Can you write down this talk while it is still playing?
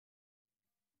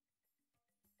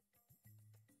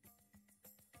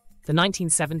The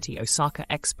 1970 Osaka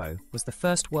Expo was the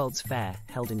first World's Fair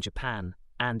held in Japan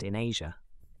and in Asia.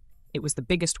 It was the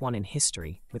biggest one in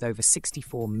history, with over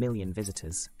 64 million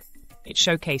visitors. It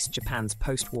showcased Japan's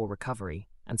post-war recovery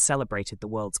and celebrated the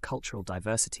world's cultural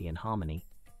diversity and harmony.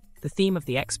 The theme of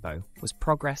the Expo was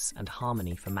progress and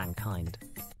harmony for mankind.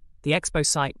 The Expo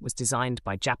site was designed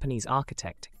by Japanese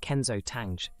architect Kenzo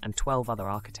Tange and 12 other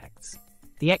architects.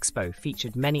 The Expo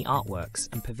featured many artworks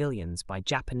and pavilions by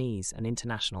Japanese and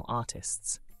international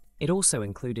artists. It also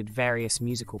included various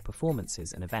musical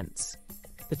performances and events.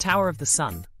 The Tower of the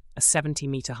Sun, a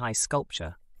 70-meter-high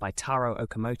sculpture by Taro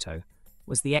Okamoto,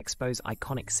 was the Expo's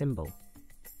iconic symbol.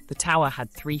 The tower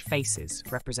had 3 faces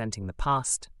representing the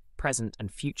past, present,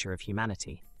 and future of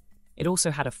humanity. It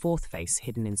also had a 4th face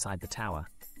hidden inside the tower.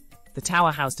 The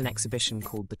tower housed an exhibition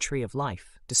called the Tree of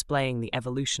Life, displaying the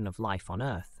evolution of life on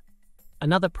Earth.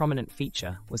 Another prominent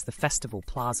feature was the Festival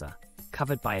Plaza,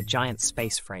 covered by a giant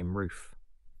space frame roof.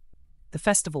 The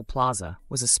Festival Plaza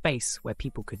was a space where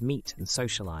people could meet and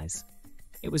socialize.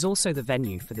 It was also the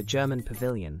venue for the German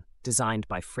Pavilion, designed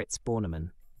by Fritz Bornemann.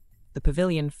 The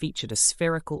pavilion featured a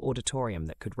spherical auditorium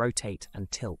that could rotate and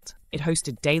tilt. It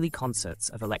hosted daily concerts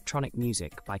of electronic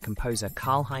music by composer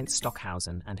Karl-Heinz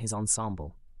Stockhausen and his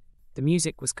ensemble. The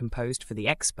music was composed for the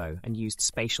Expo and used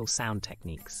spatial sound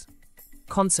techniques.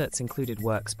 Concerts included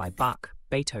works by Bach,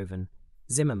 Beethoven,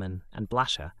 Zimmermann, and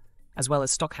Blascher, as well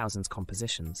as Stockhausen's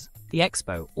compositions. The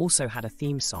Expo also had a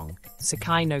theme song,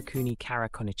 Sekai no Kuni Kara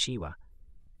Konichiwa,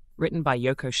 written by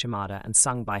Yoko Shimada and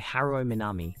sung by Haruo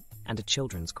Minami, and a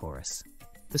children's chorus.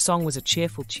 The song was a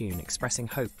cheerful tune expressing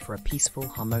hope for a peaceful,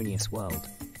 harmonious world.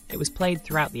 It was played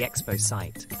throughout the Expo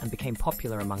site and became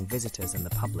popular among visitors and the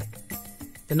public.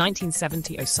 The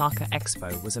 1970 Osaka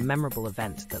Expo was a memorable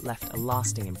event that left a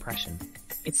lasting impression.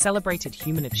 It celebrated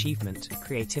human achievement,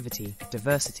 creativity,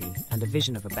 diversity, and a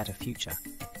vision of a better future.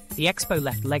 The Expo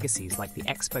left legacies like the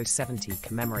Expo 70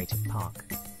 Commemorative Park.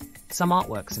 Some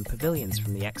artworks and pavilions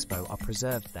from the Expo are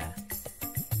preserved there.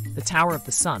 The Tower of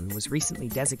the Sun was recently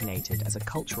designated as a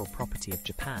cultural property of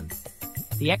Japan.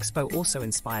 The Expo also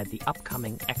inspired the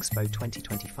upcoming Expo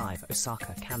 2025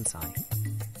 Osaka Kansai.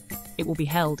 It will be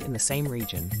held in the same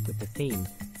region with the theme,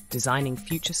 Designing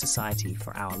Future Society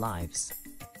for Our Lives.